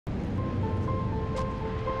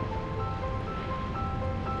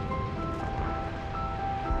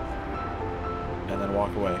and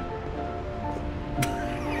walk away.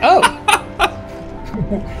 Oh!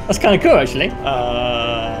 That's kind of cool, actually.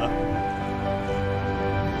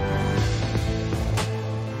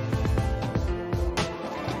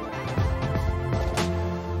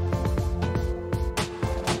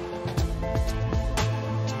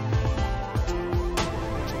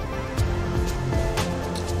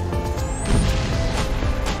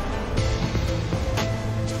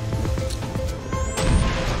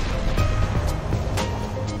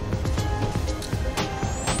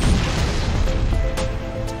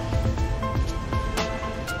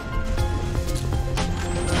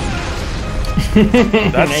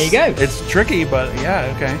 There you go. It's tricky, but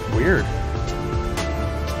yeah, okay. Weird.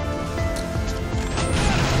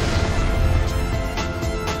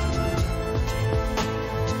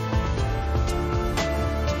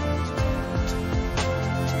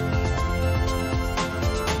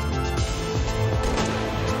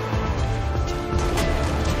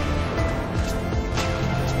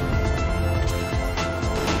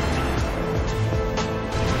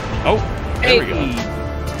 Oh, there we go.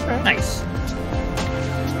 Nice.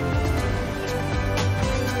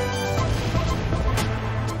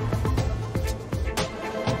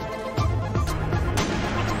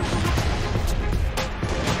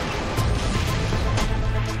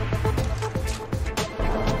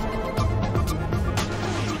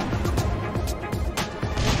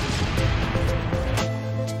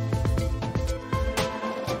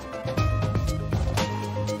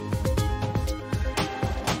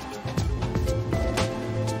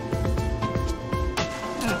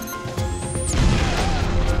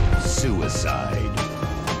 Suicide.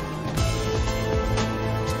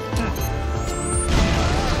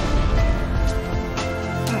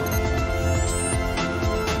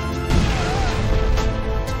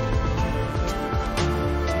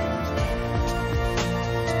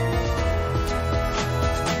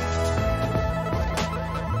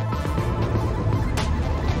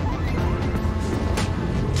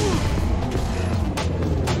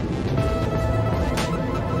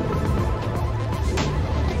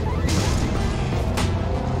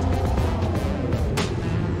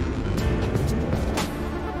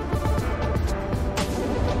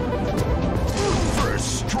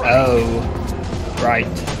 Oh, right.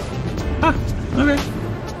 Huh, okay.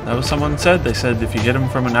 That was someone said. They said if you hit him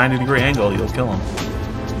from a 90-degree angle, you'll kill him.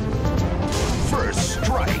 First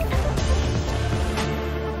strike.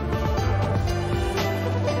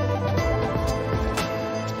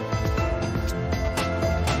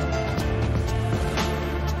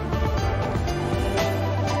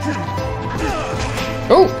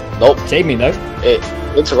 Oh! Nope. Saved me, though. It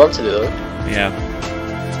interrupted it though. Yeah.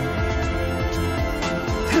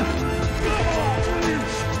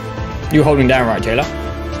 You holding down right, Taylor?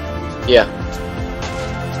 Yeah.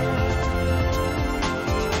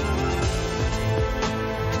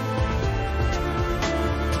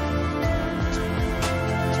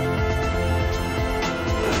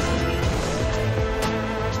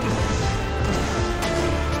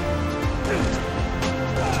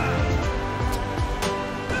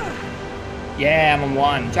 Yeah, I'm on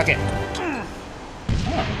one. Chuck it.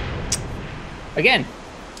 Oh. Again.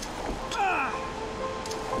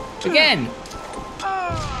 Again.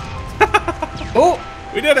 Oh!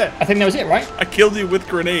 We did it! I think that was it, right? I killed you with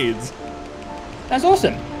grenades. That's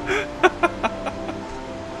awesome.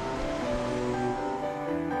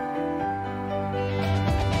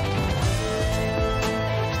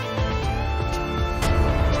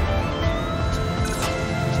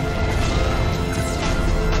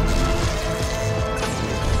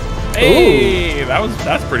 Hey,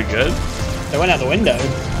 that's pretty good. They went out the window.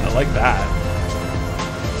 I like that.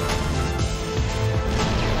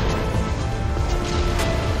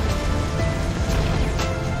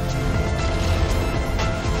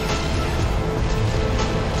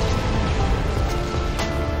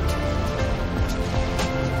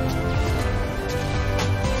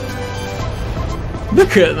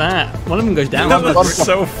 Look at that. One of them goes down. That was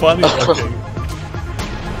so funny looking.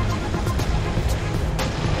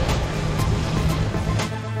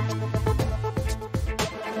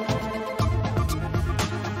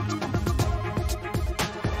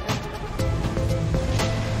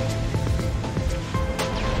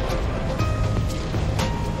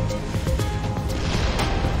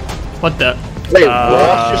 What the? Wait,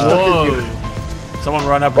 what? Just whoa. Someone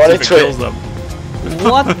run up and see if it into it. kills them.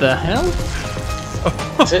 What the hell?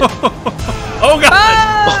 That's it. Oh god!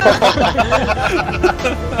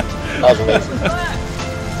 That was amazing.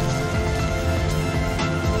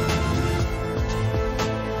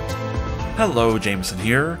 Hello, Jameson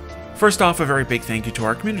here. First off, a very big thank you to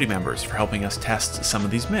our community members for helping us test some of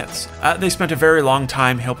these myths. They spent a very long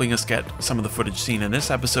time helping us get some of the footage seen in this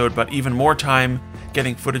episode, but even more time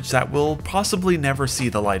getting footage that will possibly never see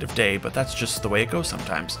the light of day, but that's just the way it goes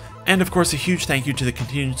sometimes. And of course, a huge thank you to the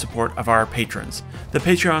continued support of our patrons. The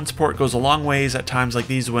Patreon support goes a long ways at times like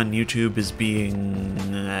these when YouTube is being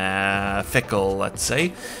fickle, let's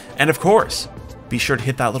say. And of course, be sure to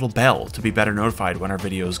hit that little bell to be better notified when our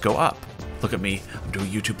videos go up. Look at me, I'm doing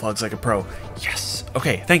YouTube plugs like a pro. Yes.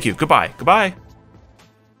 Okay, thank you. Goodbye. Goodbye.